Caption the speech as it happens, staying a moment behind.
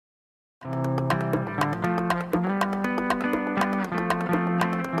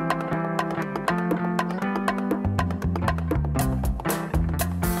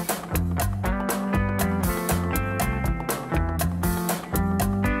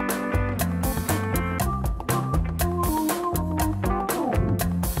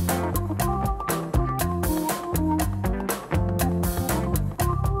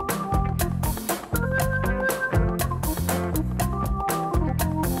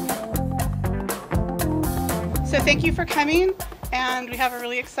So thank you for coming, and we have a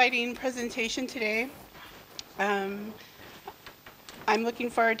really exciting presentation today. I'm looking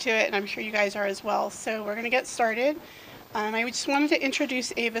forward to it, and I'm sure you guys are as well. So we're going to get started. I just wanted to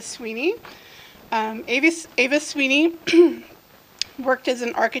introduce Eva Sweeney. Eva Sweeney worked as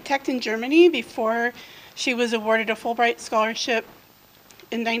an architect in Germany before she was awarded a Fulbright scholarship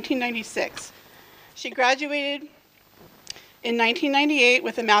in 1996. She graduated in 1998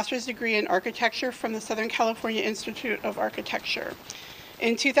 with a master's degree in architecture from the Southern California Institute of Architecture.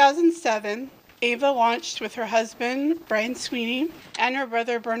 In 2007, Eva launched with her husband, Brian Sweeney, and her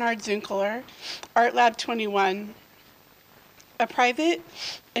brother, Bernard Zunkler, Art Lab 21, a private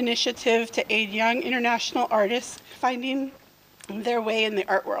initiative to aid young international artists finding their way in the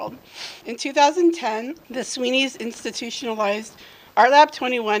art world. In 2010, the Sweeneys institutionalized Art Lab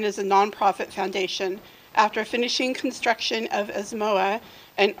 21 as a nonprofit foundation after finishing construction of ESMoA,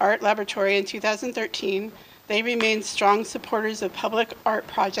 an art laboratory, in 2013. They remain strong supporters of public art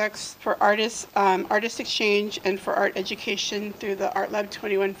projects for artists, artist exchange, and for art education through the Art Lab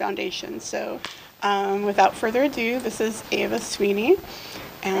 21 Foundation. So without further ado, this is Eva Sweeney,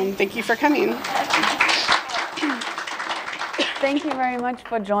 and thank you for coming. Thank you very much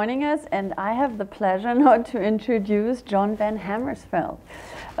for joining us, and I have the pleasure now to introduce John van Hamersveld.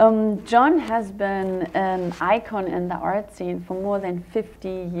 John has been an icon in the art scene for more than 50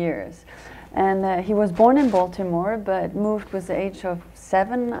 years. And he was born in Baltimore, but moved with the age of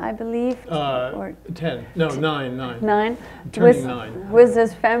 7, I believe. Or 10. No, 9. 9. Turning 9. With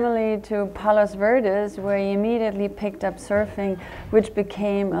his family to Palos Verdes, where he immediately picked up surfing, which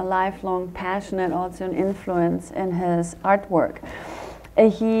became a lifelong passion and also an influence in his artwork.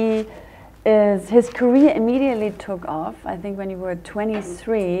 His career immediately took off, I think when he was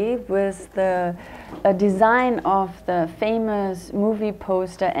 23, with the design of the famous movie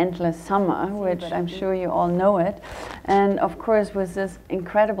poster Endless Summer, which I'm sure you all know it. And of course, with this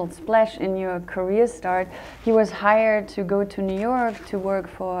incredible splash in your career start, he was hired to go to New York to work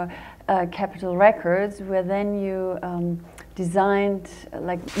for Capitol Records, where then you designed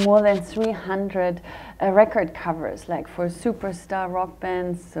like more than 300 record covers, like for superstar rock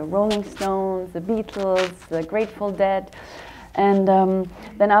bands, the Rolling Stones, the Beatles, the Grateful Dead. And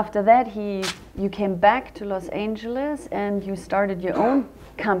then after that, you came back to Los Angeles and you started your own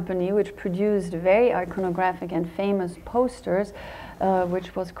company, which produced very iconographic and famous posters,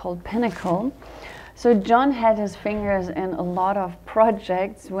 which was called Pinnacle. So John had his fingers in a lot of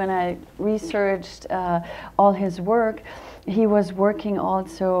projects. When I researched all his work, he was working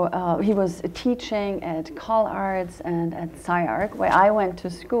also, he was teaching at Call Arts and at SciArc, where I went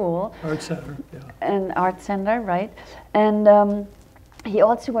to school. Art Center, yeah. And Art Center, right. And he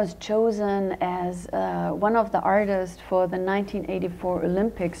also was chosen as one of the artists for the 1984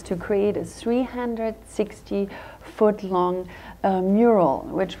 Olympics to create a 360-foot-long mural,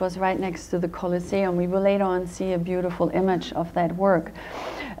 which was right next to the Colosseum. We will later on see a beautiful image of that work.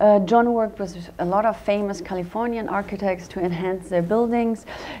 John worked with a lot of famous Californian architects to enhance their buildings.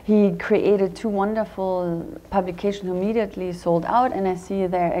 He created 2 wonderful publications who immediately sold out, and I see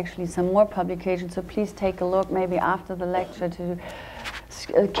there are actually some more publications, so please take a look maybe after the lecture to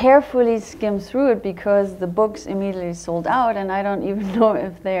carefully skim through it, because the books immediately sold out, and I don't even know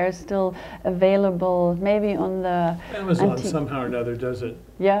if they are still available, maybe on the Amazon somehow or another does it.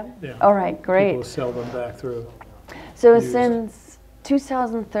 Yeah? All right, great. People sell them back through. So since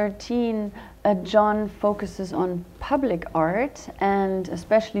 2013, John focuses on public art and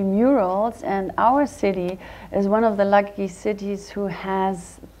especially murals, and our city is one of the lucky cities who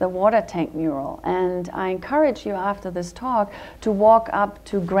has the water tank mural. And I encourage you after this talk to walk up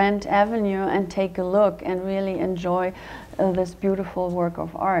to Grant Avenue and take a look and really enjoy this beautiful work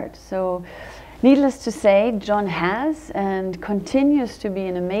of art. So needless to say, John has and continues to be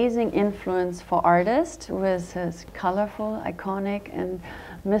an amazing influence for artists with his colorful, iconic, and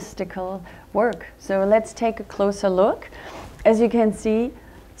mystical work. So let's take a closer look. As you can see,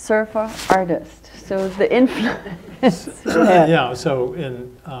 surfer artist. So the influence. Yeah. So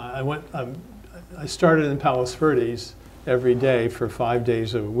I started in Palos Verdes every day for 5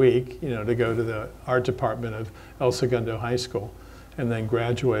 days a week, to go to the art department of El Segundo High School, and then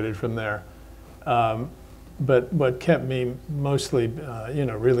graduated from there. But what kept me mostly,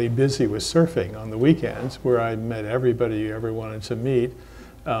 really busy was surfing on the weekends, where I met everybody you ever wanted to meet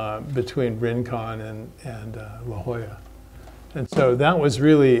between Rincon and La Jolla. And so that was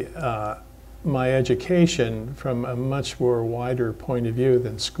really my education from a much more wider point of view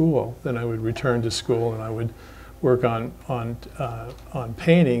than school. Then I would return to school and I would work on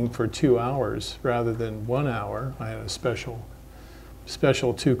painting for 2 hours rather than 1 hour. I had a special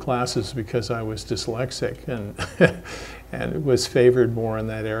special 2 classes because I was dyslexic and and was favored more in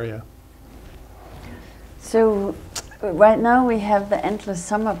that area. So right now we have the Endless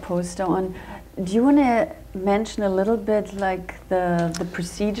Summer poster on. Do you want to mention a little bit like the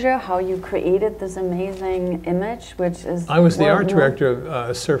procedure, how you created this amazing image, which is... I was the art director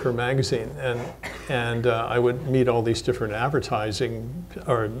of Surfer magazine, and I would meet all these different advertising,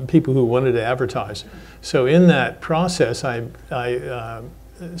 or people who wanted to advertise. So in that process, I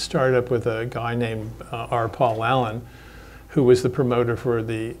started up with a guy named R. Paul Allen, who was the promoter for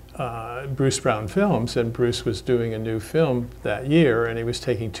the Bruce Brown films, and Bruce was doing a new film that year, and he was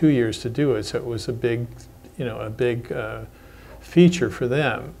taking 2 years to do it, so it was a big, feature for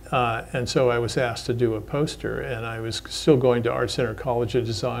them. And so I was asked to do a poster, and I was still going to Art Center College of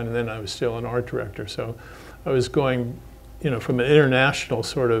Design, and then I was still an art director. So I was going, from an international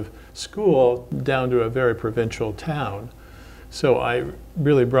sort of school down to a very provincial town. So I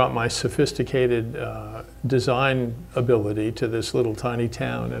really brought my sophisticated design ability to this little tiny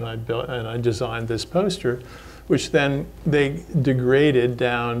town, and I designed this poster, which then they degraded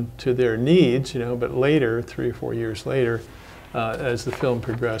down to their needs, but later, 3 or 4 years later, as the film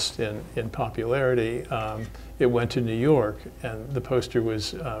progressed in popularity, it went to New York, and the poster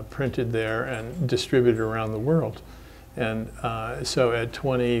was printed there and distributed around the world. And so at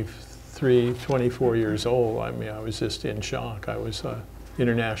 24 years old, I was just in shock. I was an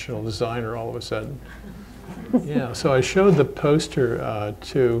international designer all of a sudden. Yeah, so I showed the poster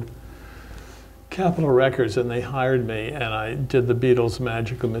to Capitol Records, and they hired me, and I did the Beatles'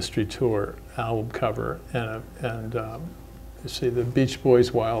 Magical Mystery Tour album cover, and you see the Beach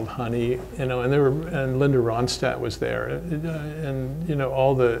Boys' Wild Honey, and Linda Ronstadt was there, and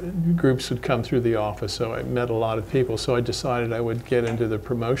all the groups would come through the office, so I met a lot of people. So I decided I would get into the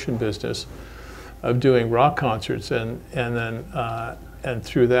promotion business of doing rock concerts, and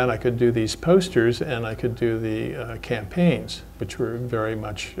through that I could do these posters, and I could do the campaigns, which were very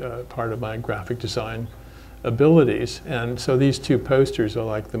much part of my graphic design abilities. And so these 2 posters are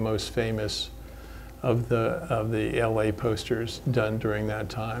like the most famous of the LA posters done during that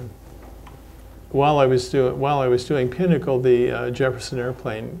time. While I was doing Pinnacle, the Jefferson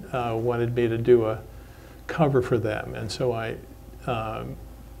Airplane wanted me to do a cover for them, and so I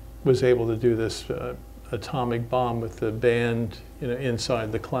was able to do this atomic bomb with the band,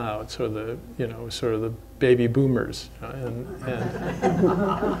 inside the cloud, so the sort of the baby boomers,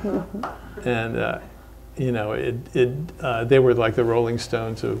 they were like the Rolling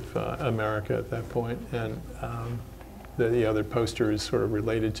Stones of America at that point, and the other poster is sort of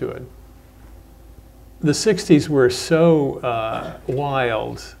related to it. The 60s were so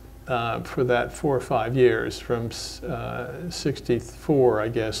wild for that 4 or 5 years, from 64, I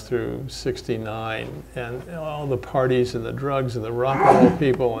guess, through 69, and all the parties and the drugs and the rock and roll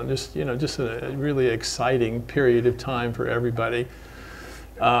people, and just a really exciting period of time for everybody.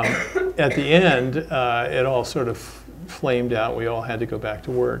 At the end, it all sort of flamed out. We all had to go back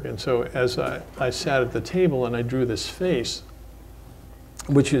to work. And so as I sat at the table and I drew this face,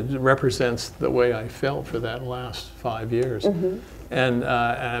 which represents the way I felt for that last 5 years. Mm-hmm. And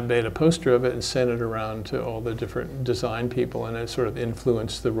I made a poster of it and sent it around to all the different design people, and it sort of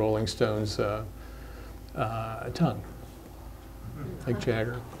influenced the Rolling Stones' tongue, like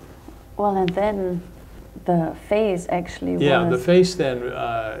Jagger. Well, and then the face actually was... Yeah, the face then,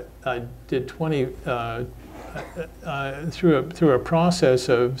 I did 20, through a process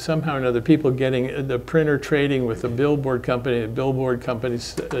of somehow or another people getting the printer trading with a billboard company,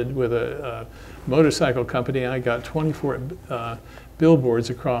 with a motorcycle company. I got 24 billboards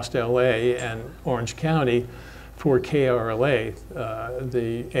across LA and Orange County for KRLA,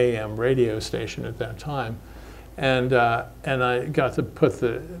 the AM radio station at that time. And I got to put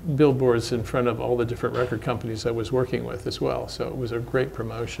the billboards in front of all the different record companies I was working with as well. So it was a great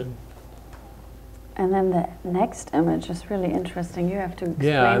promotion. And then the next image is really interesting. You have to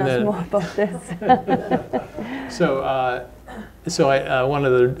explain us more about this. So one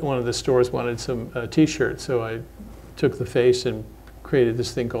of the stores wanted some T-shirts, so I took the face and created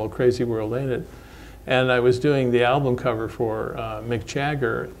this thing called Crazy World Ain't It. And I was doing the album cover for Mick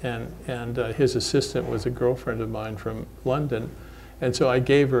Jagger, and his assistant was a girlfriend of mine from London. And so I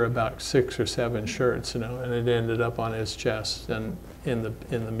gave her about 6 or 7 shirts, and it ended up on his chest and in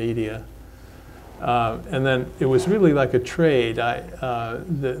the media. And then it was really like a trade.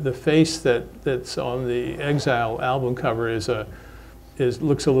 The face that's on the Exile album cover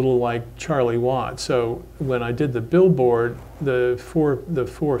looks a little like Charlie Watts. So when I did the billboard, the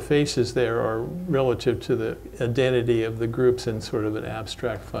four faces there are relative to the identity of the groups in sort of an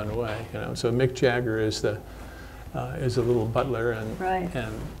abstract, fun way. So Mick Jagger is the is a little butler, and Right.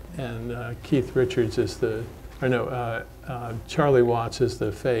 and Keith Richards is the, or no, Charlie Watts is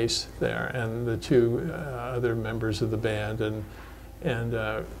the face there, and the two other members of the band, and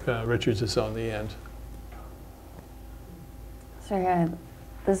Richards is on the end. So yeah,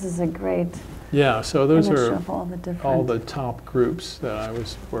 this is a great Yeah, so those image are of all the different. all the top groups that I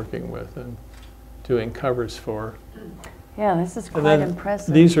was working with and doing covers for. Yeah, this is And quite then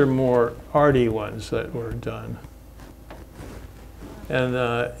impressive. these are more arty ones that were done. And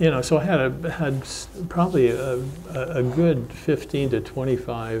you know, so I had probably a good 15 to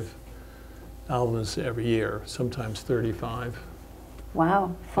 25 albums every year, sometimes 35.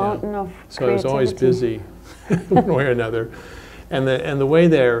 Wow, fountain of So I was always creativity. busy one way or another. And the way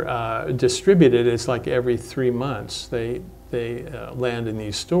they're distributed is like every 3 months they land in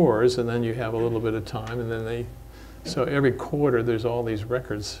these stores, and then you have a little bit of time, and then so every quarter there's all these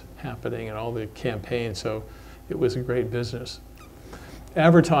records happening and all the campaigns. So it was a great business.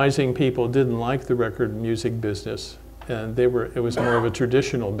 Advertising people didn't like the record music business, and it was more of a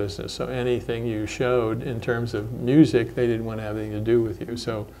traditional business. So anything you showed in terms of music, they didn't want to have anything to do with you.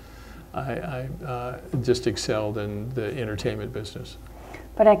 So I just excelled in the entertainment business.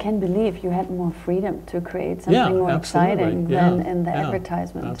 But I can believe you had more freedom to create something more exciting than in the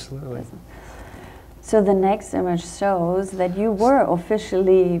advertisement Absolutely. business. So the next image shows that you were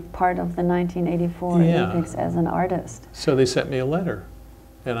officially part of the 1984 Olympics as an artist. So they sent me a letter,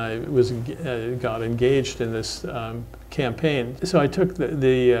 and I got engaged in this campaign. So I took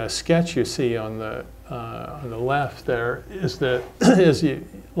the sketch you see on the left there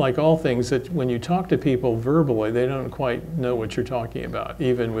like all things, that when you talk to people verbally, they don't quite know what you're talking about,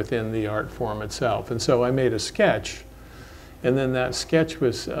 even within the art form itself. And so I made a sketch, and then that sketch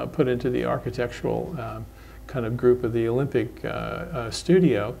was put into the architectural kind of group of the Olympic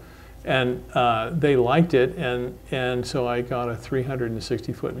studio, and they liked it, and so I got a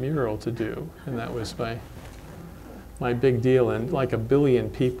 360-foot mural to do, and that was my big deal, and like 1 billion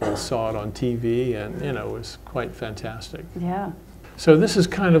people saw it on TV, and you know, it was quite fantastic. Yeah. So this is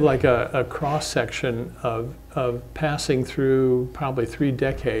kind of like a cross-section of passing through probably 3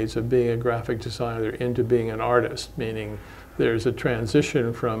 decades of being a graphic designer into being an artist, meaning there's a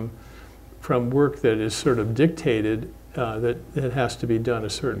transition from work that is sort of dictated, that it has to be done a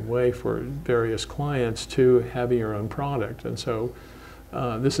certain way for various clients, to having your own product. And so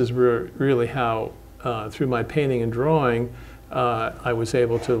this is really how, through my painting and drawing, I was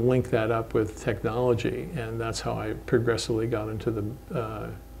able to link that up with technology, and that's how I progressively got into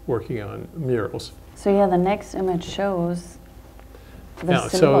the working on murals. So yeah, the next image shows the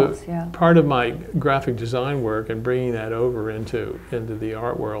symbols. So part of my graphic design work and bringing that over into the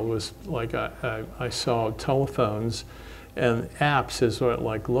art world was like I saw telephones and apps as sort of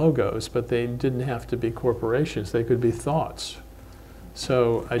like logos, but they didn't have to be corporations; they could be thoughts.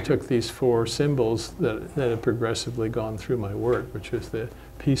 So I took these 4 symbols that have progressively gone through my work, which is the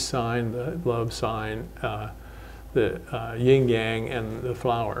peace sign, the love sign, the yin yang, and the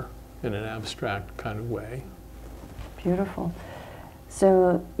flower in an abstract kind of way. Beautiful.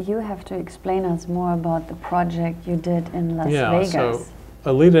 So you have to explain us more about the project you did in Las Vegas. So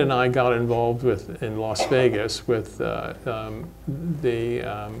Alita and I got involved in Las Vegas with the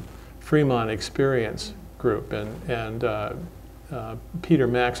Fremont Experience group, and Peter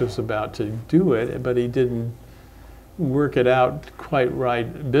Max was about to do it, but he didn't work it out quite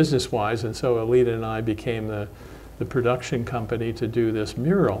right business-wise, and so Alita and I became the production company to do this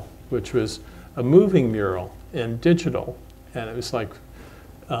mural, which was a moving mural in digital, and it was like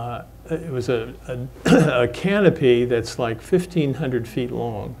it was a canopy that's like 1,500 feet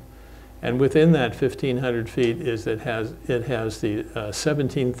long, and within that 1,500 feet it has the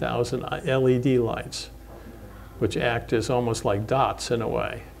 17,000 LED lights, which act as almost like dots in a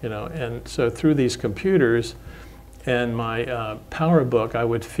way, you know. And so through these computers and my PowerBook, I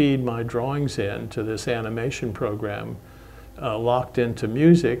would feed my drawings in to this animation program locked into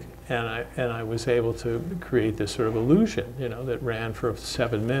music, and I was able to create this sort of illusion, you know, that ran for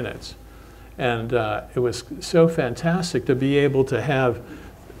 7 minutes. And it was so fantastic to be able to have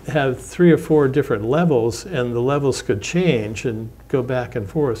 3 or 4 different levels, and the levels could change and go back and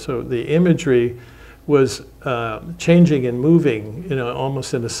forth. So the imagery was changing and moving, you know,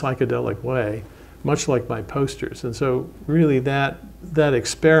 almost in a psychedelic way, much like my posters. And so really that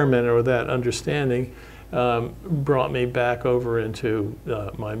experiment or that understanding brought me back over into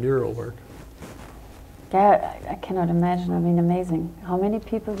my mural work. Yeah, I cannot imagine. I mean, amazing. How many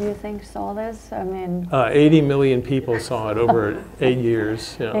people do you think saw this? I mean, 80 million people saw it over 8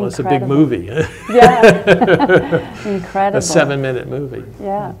 years. You know, it's a big movie. Yeah, incredible. A 7-minute movie.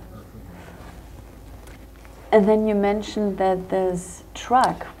 Yeah. And then you mentioned that this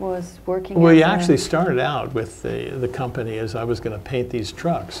truck was working. We actually started out with the company as I was going to paint these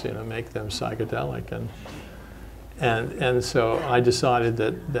trucks, you know, make them psychedelic, and so I decided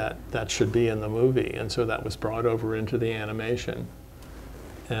that should be in the movie, and so that was brought over into the animation,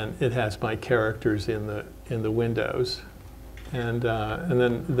 and it has my characters in the windows, and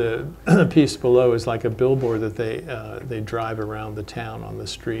then the piece below is like a billboard that they drive around the town on the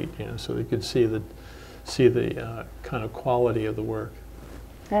street, you know, so you could see the kind of quality of the work.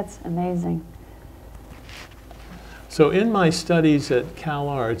 That's amazing. So in my studies at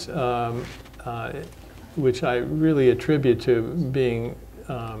CalArts, which I really attribute to being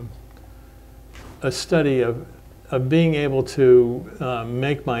a study of being able to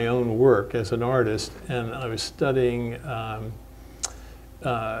make my own work as an artist, and I was studying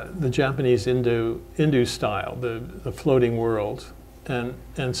the Japanese Indu style, the floating world.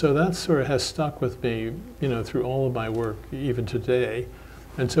 And so that sort of has stuck with me, you know, through all of my work, even today.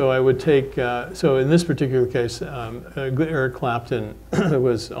 And so I would take, so in this particular case, Eric Clapton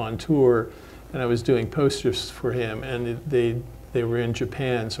was on tour, and I was doing posters for him, and they were in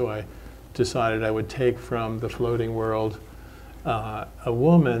Japan, so I decided I would take from the floating world a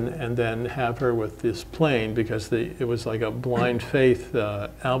woman and then have her with this plane, because it was like a Blind Faith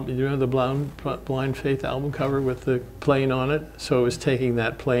album. You know the Blind Faith album cover with the plane on it? So I was taking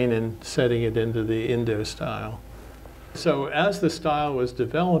that plane and setting it into the Indo style. So as the style was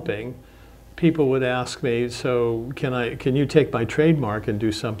developing, people would ask me, so can you take my trademark and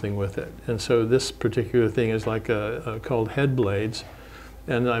do something with it? And so this particular thing is like called head blades,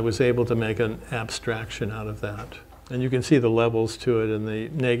 and I was able to make an abstraction out of that. And you can see the levels to it and the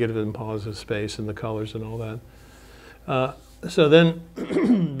negative and positive space and the colors and all that. So then,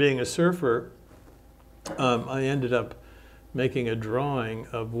 being a surfer, I ended up making a drawing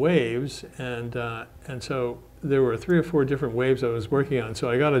of waves, and so there were 3 or 4 different waves I was working on. So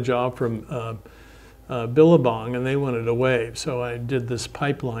I got a job from Billabong, and they wanted a wave. So I did this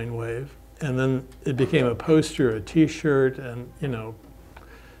pipeline wave, and then it became a poster, a T-shirt, and you know,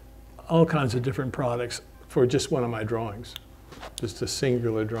 all kinds of different products for just one of my drawings, just a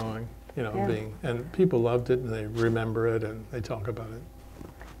singular drawing, you know, and people loved it, and they remember it, and they talk about it.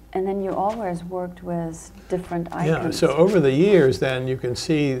 And then you always worked with different icons. Yeah, so over the years, then you can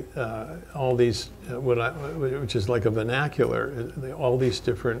see all these, which is like a vernacular, all these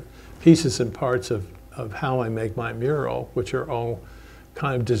different pieces and parts of how I make my mural, which are all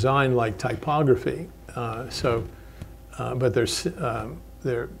kind of designed like typography. But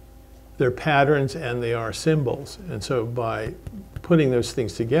they're patterns and they are symbols. And so by putting those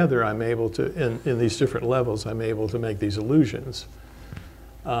things together, I'm able to, in these different levels, I'm able to make these illusions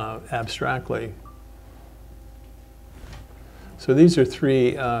abstractly. So these are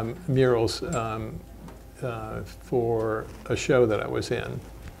 3 murals for a show that I was in.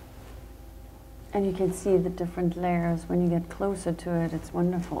 And you can see the different layers when you get closer to it. It's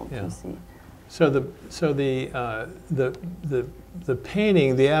wonderful to see. So the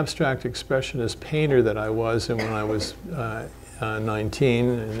painting, the abstract expressionist painter that I was, and when I was 19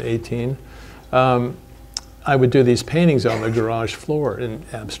 and 18, I would do these paintings on the garage floor in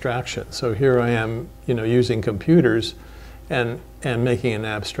abstraction. So here I am, you know, using computers and making an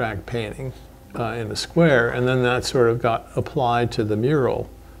abstract painting in a square, and then that sort of got applied to the mural.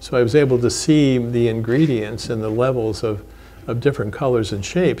 So I was able to see the ingredients and the levels of different colors and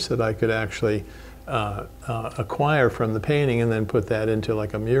shapes that I could actually acquire from the painting and then put that into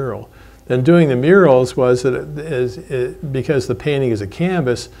like a mural. Then doing the murals was that because the painting is a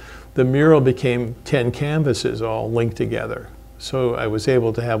canvas, the mural became 10 canvases all linked together. So I was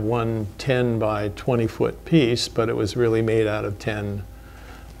able to have one 10 by 20 foot piece, but it was really made out of 10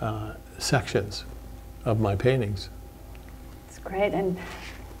 sections of my paintings. It's great. And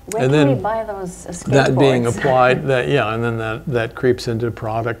where can we buy those skateboards? That being applied, and then that creeps into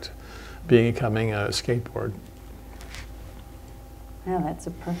product becoming a skateboard. Yeah, that's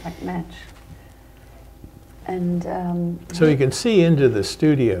a perfect match. And so you can see into the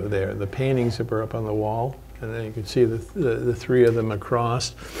studio there, the paintings that were up on the wall, and then you can see the 3 of them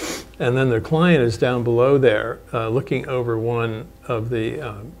across. And then the client is down below there looking over one of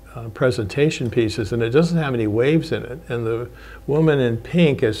the presentation pieces, and it doesn't have any waves in it. And the woman in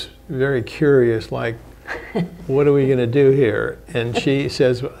pink is very curious, like, what are we going to do here? And she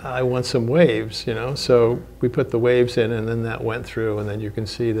says, I want some waves, you know. So we put the waves in, and then that went through, and then you can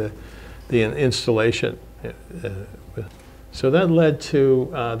see the installation. So that led to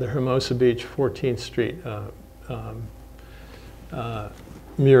the Hermosa Beach 14th Street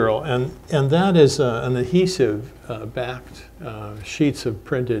mural, and that is an adhesive backed sheets of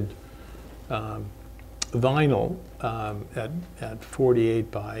printed vinyl at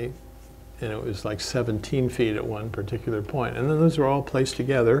 48 by, and it was like 17 feet at one particular point. And then those are all placed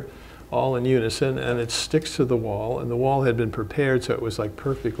together, all in unison, and it sticks to the wall. And the wall had been prepared, so it was like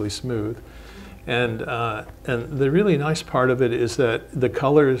perfectly smooth. And the really nice part of it is that the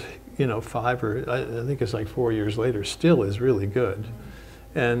colors, you know, I think it's like 4 years later, still is really good.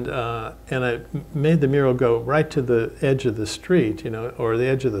 And I made the mural go right to the edge of the street, you know, or the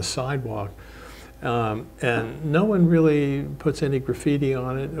edge of the sidewalk. And no one really puts any graffiti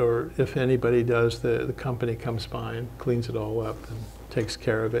on it, or if anybody does, the company comes by and cleans it all up and takes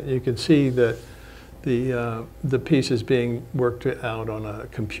care of it. You can see that the piece is being worked out on a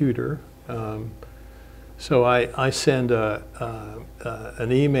computer. So I send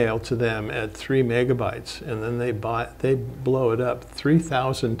an email to them at 3 megabytes, and then they blow it up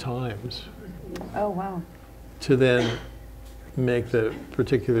 3,000 times. Oh, wow. To then make the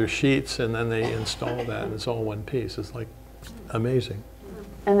particular sheets, and then they install that, and it's all one piece. It's like amazing.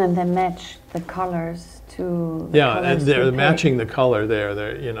 And then they match the colors to the yeah, colors and they're to matching the color there.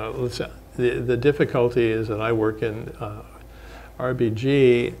 They're, you know, the difficulty is that I work in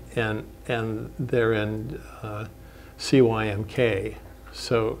RBG, and they're in CYMK,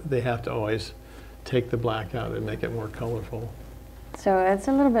 so they have to always take the black out and make it more colorful. So it's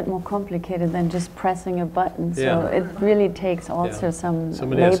a little bit more complicated than just pressing a button. So Yeah. it really takes also some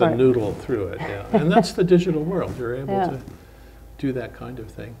Somebody labor. has to noodle through it, yeah. And that's the digital world. You're able Yeah. to do that kind of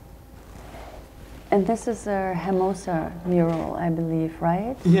thing. And this is a Hermosa mural, I believe,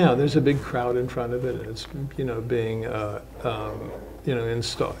 right? Yeah, there's a big crowd in front of it. It's, you know, being, you know,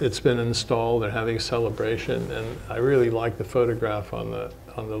 it's been installed. They're having a celebration, and I really like the photograph on the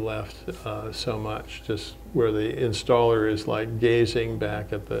left so much. Just where the installer is like gazing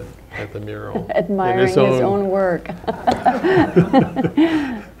back at the mural, Admiring his own work.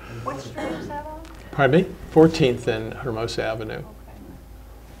 What street is that on? Pardon me? 14th and Hermosa Avenue.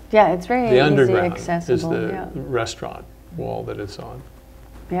 Yeah, it's very The easy underground accessible. is the yeah. restaurant wall that it's on.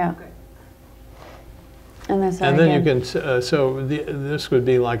 Yeah. And, And then you can, this would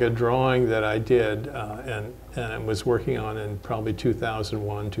be like a drawing that I did and I was working on in probably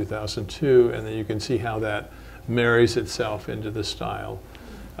 2001, 2002, and then you can see how that marries itself into the style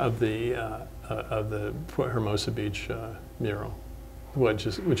of the Hermosa Beach mural, which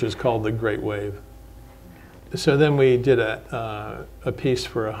is called the Great Wave. So then we did a piece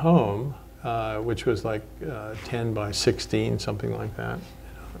for a home, which was like 10 by 16, something like that.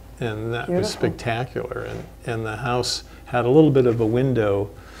 And that was spectacular. And the house had a little bit of a window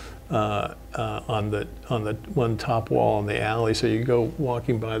on the one top wall in the alley. So you go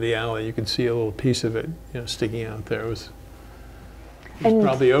walking by the alley, you can see a little piece of it, you know, sticking out there. It was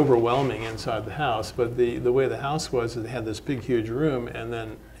probably overwhelming inside the house. But the way the house was, they had this big, huge room, and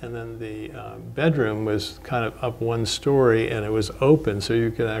then the bedroom was kind of up one story, and it was open, so you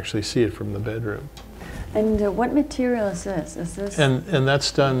could actually see it from the bedroom. And what material is this? Is this? And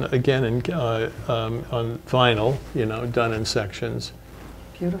that's done again on vinyl, you know, done in sections.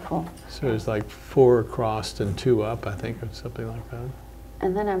 Beautiful. So it's like 4 across and 2 up, I think, or something like that.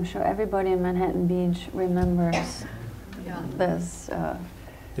 And then I'm sure everybody in Manhattan Beach remembers this.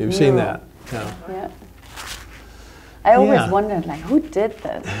 You've seen that, yeah. Yeah. I always wondered, like, who did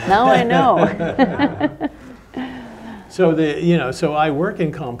this? Now I know. So I work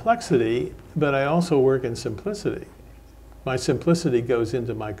in complexity, but I also work in simplicity. My simplicity goes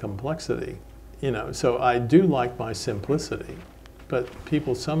into my complexity, you know. So I do like my simplicity, but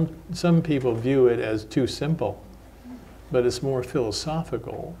some people view it as too simple, but it's more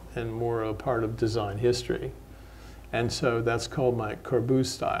philosophical and more a part of design history. And so that's called my Corbusier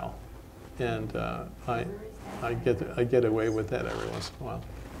style, and I get away with that every once in a while.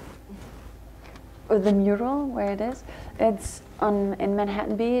 The mural, where it is, it's in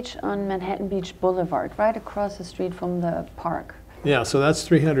Manhattan Beach, on Manhattan Beach Boulevard, right across the street from the park. Yeah, so that's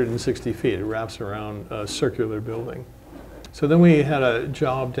 360 feet. It wraps around a circular building. So then we had a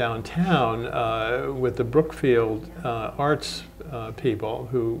job downtown with the Brookfield Arts people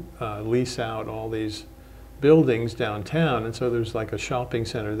who lease out all these buildings downtown, and so there's like a shopping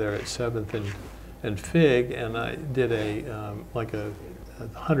center there at 7th and Fig, and I did like a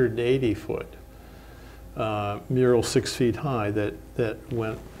 180-foot mural 6 feet high that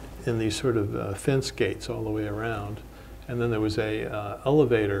went in these sort of fence gates all the way around, and then there was a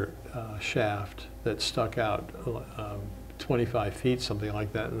elevator shaft that stuck out 25 feet, something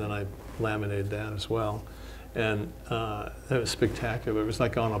like that, and then I laminated that as well, and that was spectacular. It was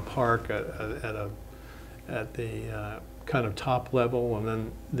like on a park at the kind of top level, and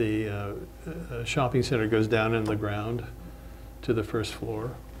then the shopping center goes down in the ground to the first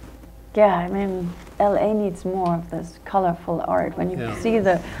floor. Yeah, I mean, LA needs more of this colorful art. When you see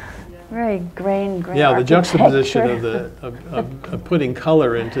the very gray the juxtaposition of of putting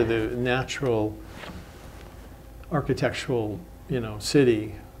color into the natural architectural,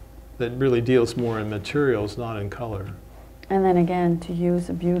 city that really deals more in materials, not in color. And then again, to use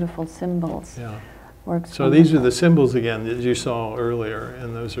the beautiful symbols. Yeah. Works. So these are the symbols again that you saw earlier,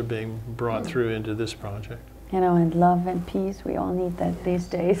 and those are being brought through into this project. And love and peace, we all need that these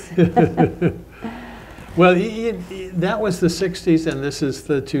days. Well, that was the 60s, and this is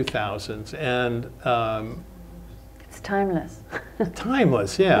the 2000s, and it's timeless.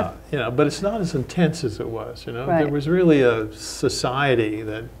 timeless, yeah. But it's not as intense as it was. Right. There was really a society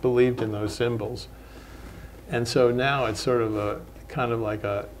that believed in those symbols, and so now it's sort of a kind of like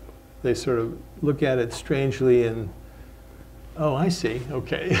they sort of look at it strangely and, oh, I see,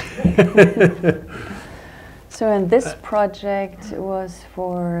 okay. So, and this project was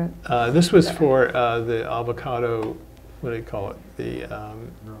for? This was for the avocado, what do you call it? The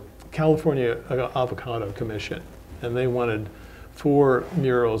California Avocado Commission. And they wanted 4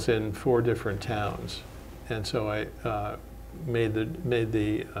 murals in 4 different towns. And so I made the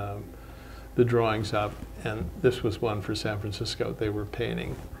drawings up, and this was one for San Francisco. They were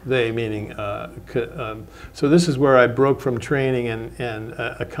painting. They meaning, so this is where I broke from training, and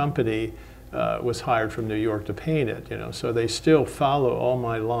a company was hired from New York to paint it, So they still follow all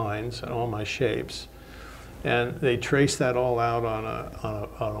my lines and all my shapes, and they trace that all out on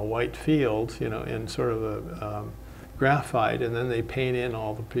a white field, in sort of a graphite, and then they paint in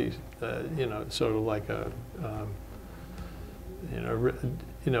all the pieces, sort of like a,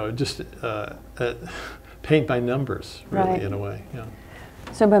 just paint by numbers, really, right. In a way. Yeah.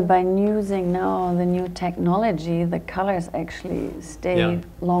 So, but by using now the new technology, the colors actually stay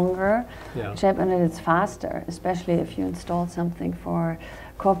longer, and it's faster, especially if you install something for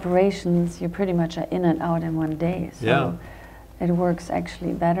corporations. You pretty much are in and out in one day. So it works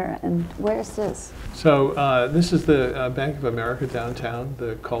actually better. And where is this? So this is the Bank of America downtown,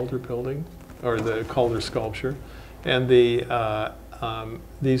 the Calder building, or the Calder sculpture. And these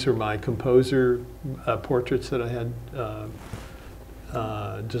are my composer portraits that I had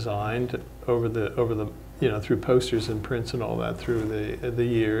designed over the through posters and prints and all that through the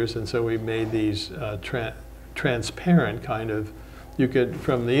years, and so we made these transparent kind of. You could,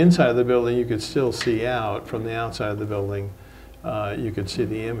 from the inside of the building, you could still see out. From the outside of the building, you could see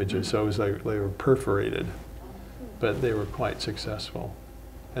the images. So it was like they were perforated, but they were quite successful.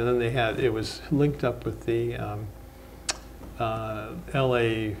 And then it was linked up with the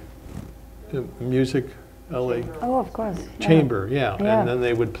LA music. LA Oh, of course. chamber, yeah. And then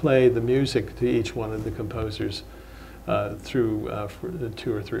they would play the music to each one of the composers through for the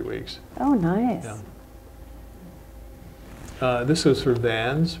 2 or 3 weeks. Oh, nice. Yeah. This was for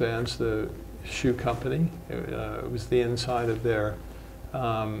Vans, the shoe company. It was the inside of their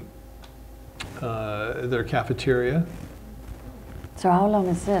cafeteria. So how long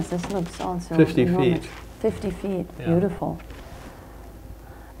is this? This looks also 50 enormous. feet. 50 feet, Yeah. beautiful.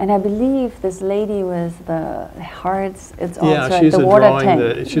 And I believe this lady with the hearts, it's also she's at the a water drawing.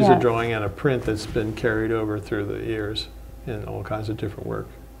 tank. She's a drawing and a print that's been carried over through the years in all kinds of different work.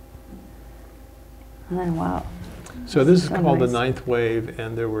 Oh, wow. So this is So called nice. the 9th wave,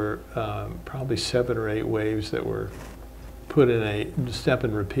 and there were probably 7 or 8 waves that were put in a step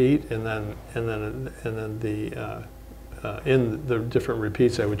and repeat, and then the in the different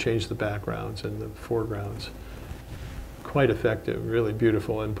repeats I would change the backgrounds and the foregrounds. Quite effective, really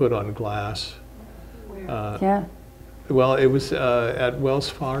beautiful, and put on glass. Yeah. Well, it was at Wells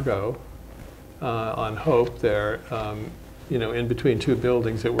Fargo on Hope there, in between 2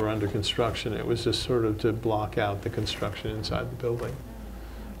 buildings that were under construction. It was just sort of to block out the construction inside the building,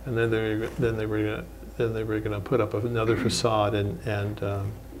 and then they were going to put up another facade and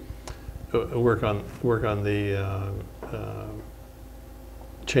work on the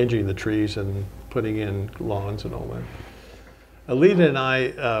changing the trees and putting in lawns and all that. Alita and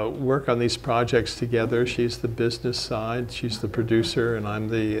I work on these projects together. She's the business side, she's the producer, and I'm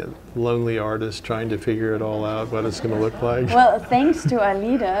the lonely artist trying to figure it all out, what it's going to look like. Well, thanks to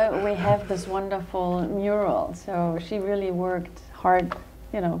Alida, we have this wonderful mural. So she really worked hard,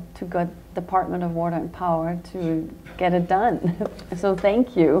 to get Department of Water and Power to get it done. So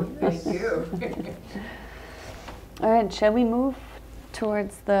thank you. Thank you. All right, shall we move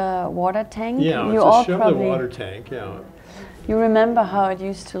towards the water tank? Yeah, you so all show probably the water tank, yeah. You remember how it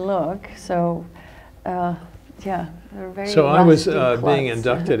used to look, so they're very So I was rusty being plots.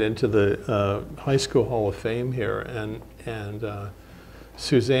 inducted into the High School Hall of Fame here, and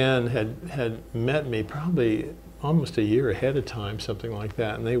Suzanne had met me probably almost a year ahead of time, something like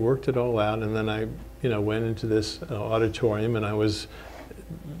that, and they worked it all out. And then I, went into this auditorium, and I was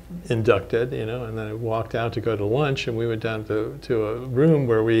inducted, and then I walked out to go to lunch, and we went down to a room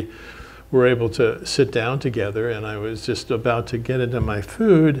where we were able to sit down together, and I was just about to get into my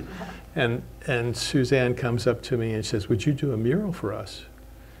food, and Suzanne comes up to me and says, "Would you do a mural for us?"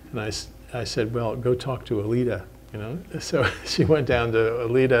 And I said, "Well, go talk to Alita," So she went down to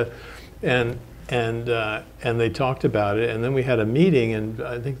Alita, and they talked about it, and then we had a meeting, and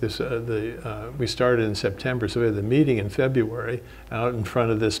I think we started in September, so we had the meeting in February out in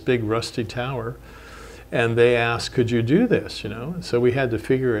front of this big rusty tower, and they asked, "Could you do this?" So we had to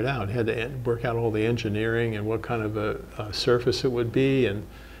figure it out. We had to work out all the engineering and what kind of a surface it would be, and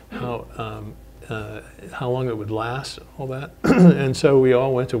how long it would last, all that. And so we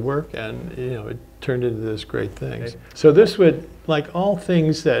all went to work, and it turned into this great thing. Okay. So this would, like all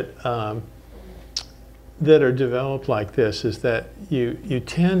things that that are developed like this, is that you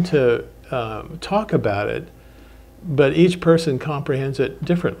tend to talk about it, but each person comprehends it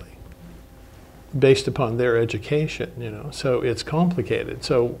differently based upon their education, so it's complicated.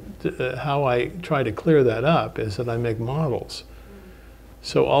 So how I try to clear that up is that I make models.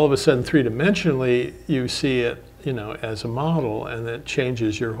 So all of a sudden, three-dimensionally, you see it, as a model, and it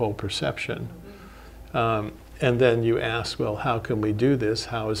changes your whole perception. And then you ask, well, how can we do this?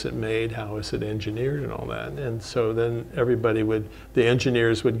 How is it made? How is it engineered, and all that? And so then the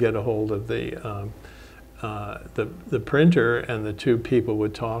engineers would get a hold of the printer, and the two people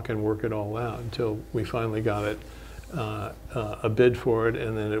would talk and work it all out until we finally got it, a bid for it,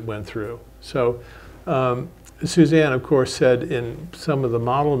 and then it went through. So Suzanne, of course, said in some of the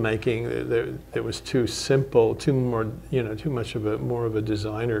model making it was too simple, too much of more of a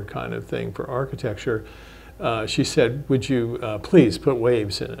designer kind of thing for architecture. She said, "Would you please put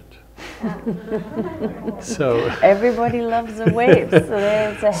waves in it?" So everybody loves a wave, so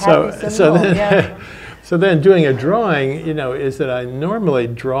it's a happy symbol. So then doing a drawing, is that I normally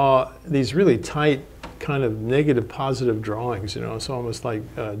draw these really tight kind of negative positive drawings. It's almost like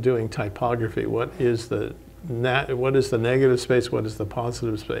doing typography. What is the negative space? What is the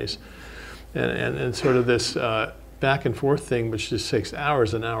positive space? And sort of this back and forth thing, which just takes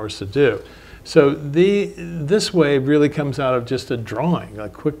hours and hours to do. So this wave really comes out of just a drawing, a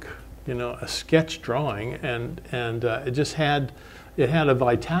quick, a sketch drawing, and it just had a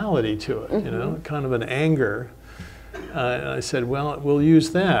vitality to it, kind of an anger. And I said, well, we'll use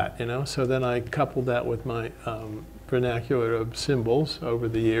that, So then I coupled that with my vernacular of symbols over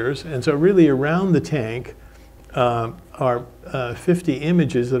the years, and so really around the tank are 50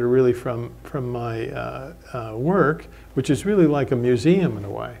 images that are really from my work, which is really like a museum in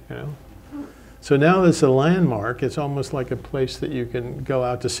a way, So now it's a landmark. It's almost like a place that you can go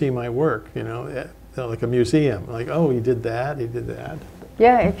out to see my work, like a museum. Like, oh, he did that, he did that.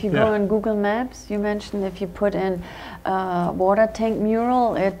 Yeah, if you go on Google Maps, you mentioned if you put in water tank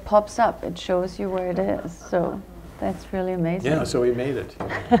mural, it pops up. It shows you where it is. So that's really amazing. Yeah, so we made it.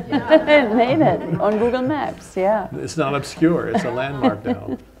 Made it on Google Maps, yeah. It's not obscure. It's a landmark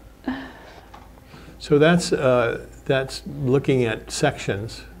now. So that's looking at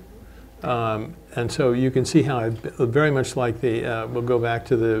sections. And so you can see how I very much like we'll go back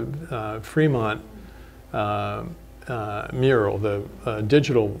to the Fremont mural, the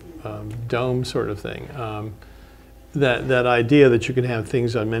digital dome sort of thing. That idea that you can have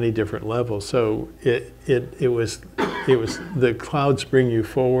things on many different levels. So it was the clouds bring you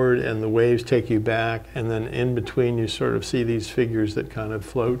forward and the waves take you back, and then in between you sort of see these figures that kind of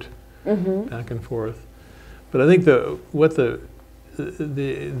float back and forth. But I think the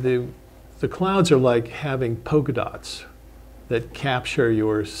clouds are like having polka dots that capture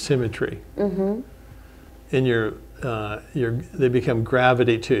your symmetry. And they become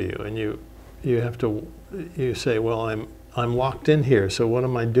gravity to you, and you have to say, well, I'm locked in here, so what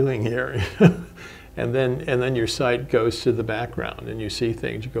am I doing here? and then your sight goes to the background, and you see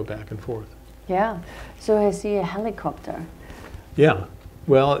things. You go back and forth. Yeah. So I see a helicopter. Yeah.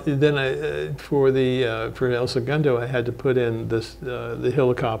 Well, then for El Segundo, I had to put in the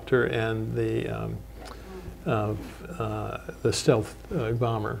helicopter and the stealth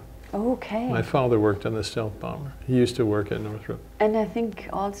bomber. Okay. My father worked on the stealth bomber. He used to work at Northrop. And I think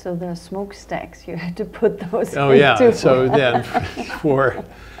also the smokestacks, you had to put those in. Oh yeah, too. So then for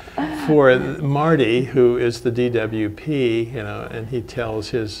Marty, who is the DWP, and he tells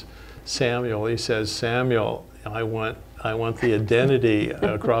his Samuel, he says, Samuel, I want the identity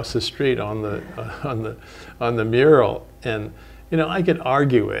across the street on the mural. And I could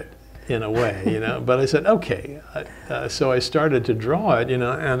argue it in a way, but I said, okay. So I started to draw it,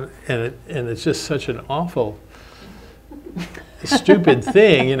 and it's just such an awful stupid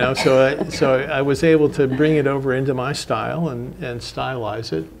thing, you know. So I was able to bring it over into my style and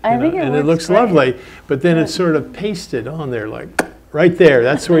stylize it. I think and it looks great. lovely. But then it's sort of pasted on there, like right there.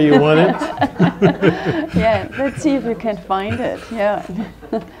 That's where you want it. Yeah, let's see if you can find it. Yeah.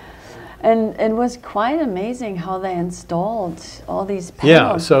 And it was quite amazing how they installed all these panels.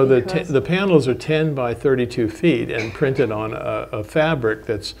 Yeah, so the panels are 10 by 32 feet and printed on a fabric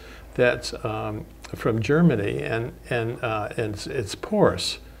that's from Germany, and it's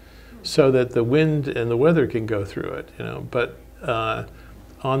porous, so that the wind and the weather can go through it, you know. But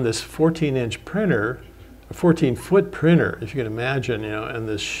on this 14-inch printer, a 14-foot printer, if you can imagine, you know, and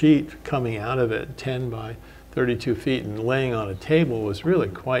this sheet coming out of it, 10 by 32 feet, and laying on a table was really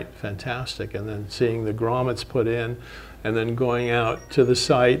quite fantastic. And then seeing the grommets put in, and then going out to the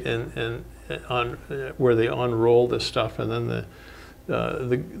site and on where they unroll the stuff, and then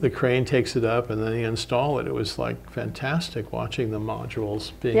the crane takes it up, and then you install it. It was like fantastic watching the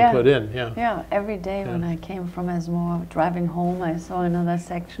modules being put in. Yeah. Yeah. Every day when I came from ESMoA, driving home, I saw another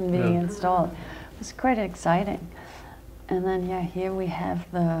section being installed. It was quite exciting. And then here we have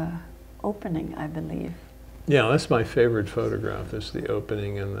the opening, I believe. Yeah, that's my favorite photograph, is the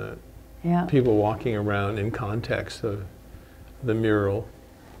opening and the people walking around in context of the mural.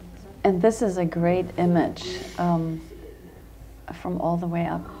 And this is a great image from all the way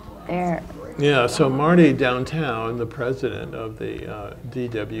up there. Yeah, so Marty downtown, the president of the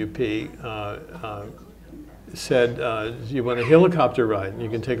DWP, said, "Do you want a helicopter ride? And you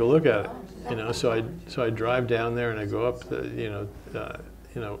can take a look at it." You know, so I drive down there and I go up the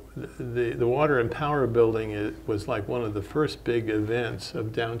Water and Power Building was like one of the first big events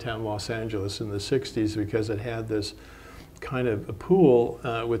of downtown Los Angeles in the 60s, because it had this kind of a pool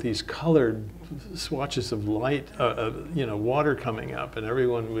with these colored swatches of light, water coming up, and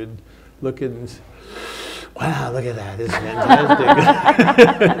everyone would look at it and say, "Wow, look at that, it's fantastic."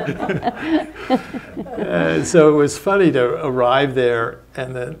 So it was funny to arrive there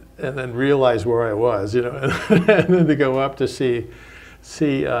and then realize where I was, you know, and then to go up to see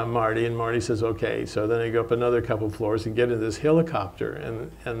Marty, and Marty says, "Okay." So then I go up another couple floors and get in this helicopter,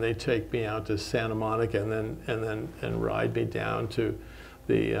 and they take me out to Santa Monica, and ride me down to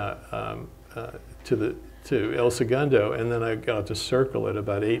to El Segundo, and then I got to circle it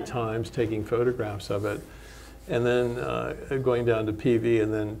about 8 times, taking photographs of it, and then going down to PV,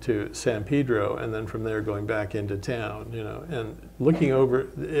 and then to San Pedro, and then from there going back into town, you know, and looking over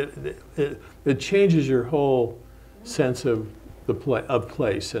it changes your whole sense of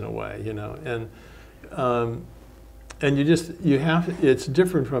place in a way, you know, and it's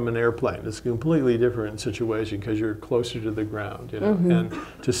different from an airplane. It's a completely different situation because you're closer to the ground, you know, and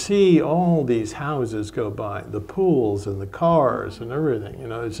to see all these houses go by, the pools and the cars and everything, you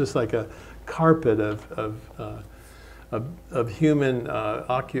know, it's just like a carpet of human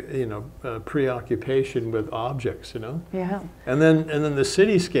preoccupation with objects, you know. Yeah. And then the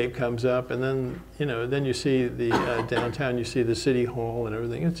cityscape comes up, and then you see the downtown. You see the city hall and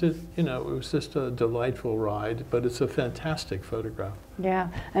everything. It's just, you know, it was just a delightful ride, but it's a fantastic photograph. Yeah,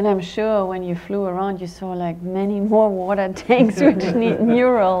 and I'm sure when you flew around, you saw like many more water tanks which need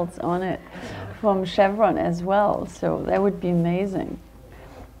murals on it from Chevron as well. So that would be amazing.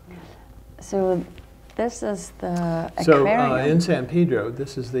 So this is the aquarium. So in San Pedro,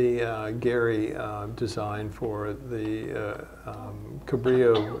 this is the Gary design for the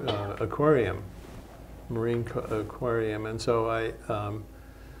Cabrillo aquarium, marine aquarium, and so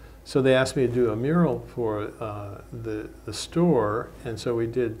so they asked me to do a mural for the store, and so we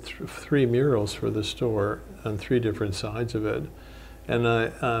did 3 murals for the store on 3 different sides of it. And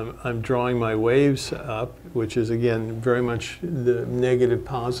I'm drawing my waves up, which is, again, very much the negative,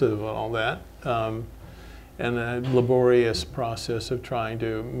 positive, all that. And a laborious process of trying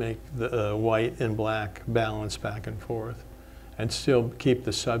to make the white and black balance back and forth and still keep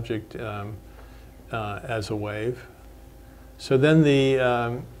the subject as a wave. So then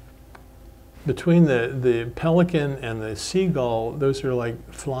between the pelican and the seagull, those are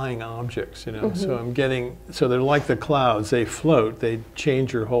like flying objects, you know. So they're like the clouds. They float. They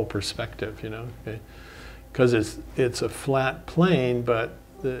change your whole perspective, you know, because it's a flat plane, but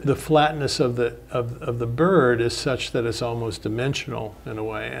the flatness of the bird is such that it's almost dimensional in a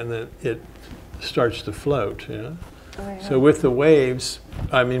way, and then it starts to float, you know. Oh, yeah. So with the waves,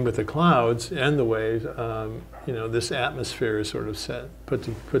 I mean with the clouds and the waves, you know, this atmosphere is sort of put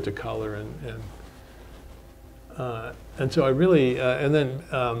to color, and so I really and then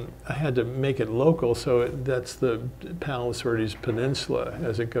I had to make it local, so that's the Palos Verdes Peninsula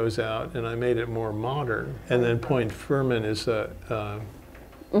as it goes out, and I made it more modern. And then Point Fermin is the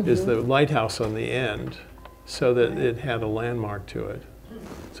lighthouse on the end, so that it had a landmark to it.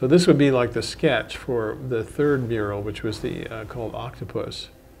 So this would be like the sketch for the third mural, which was the called Octopus.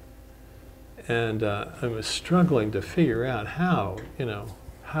 And I was struggling to figure out how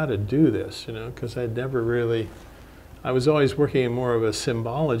to do this, because I'd never really, I was always working in more of a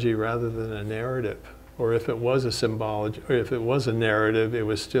symbology rather than a narrative. Or if it was a symbology, or if it was a narrative, it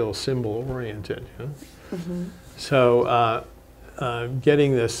was still symbol-oriented. Mm-hmm. So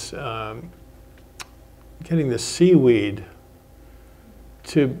getting this seaweed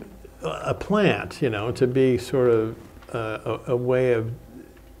to a plant, to be sort of a way of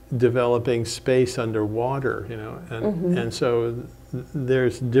developing space underwater, and so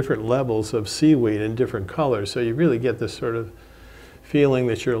there's different levels of seaweed in different colors, so you really get this sort of feeling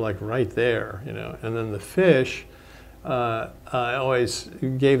that you're like right there, and then the fish, I always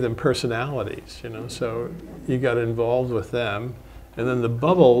gave them personalities, so you got involved with them, and then the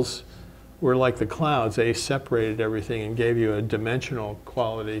bubbles were like the clouds. They separated everything and gave you a dimensional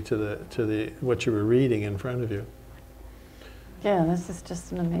quality to the what you were reading in front of you. Yeah, this is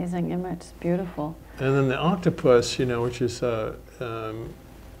just an amazing image. It's beautiful. And then the octopus, which is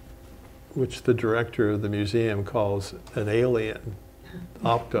which the director of the museum calls an alien.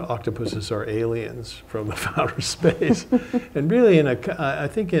 Octopuses are aliens from outer space, and really, I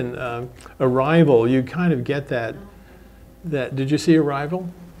think in Arrival, you kind of get that. Did you see Arrival?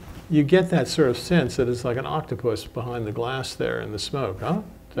 You get that sort of sense that it's like an octopus behind the glass there in the smoke, huh?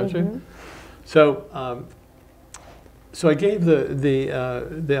 Don't you? So, so I gave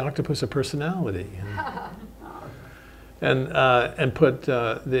the octopus a personality, and put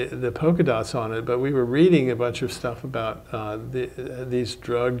the polka dots on it. But we were reading a bunch of stuff about these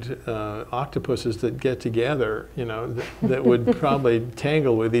drugged octopuses that get together, that would probably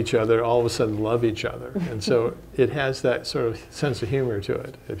tangle with each other, all of a sudden love each other. And so it has that sort of sense of humor to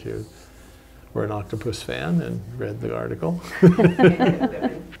it, if you were an octopus fan and read the article.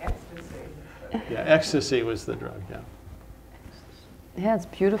 Yeah, ecstasy was the drug, yeah. Yeah, it's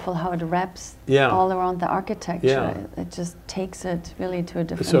beautiful how it wraps Yeah. all around the architecture. Yeah. It just takes it really to a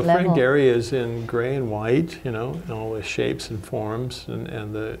different So level. Frank Gehry is in gray and white, and all the shapes and forms,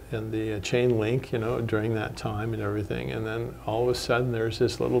 and the chain link, during that time and everything. And then all of a sudden there's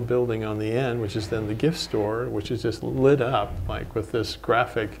this little building on the end, which is then the gift store, which is just lit up like with this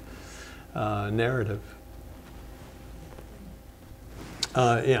graphic narrative.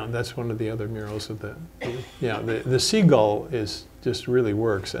 Yeah, that's one of the other murals of the seagull is just really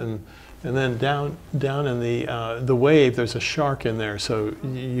works, and then down in the wave there's a shark in there, so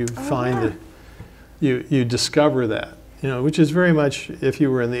you find that you discover that, which is very much, if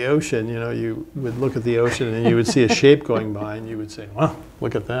you were in the ocean, you would look at the ocean and you would see a shape going by and you would say, wow,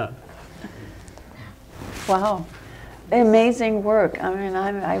 look at that. Wow. Amazing work. I mean,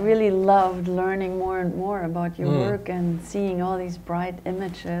 I really loved learning more and more about your work and seeing all these bright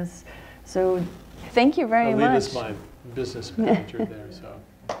images. So thank you very much. I believe it's my business manager there, so.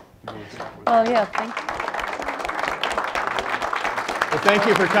 Well, yeah, thank you. Well, thank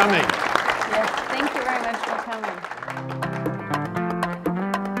you for coming. Yes, thank you very much for coming.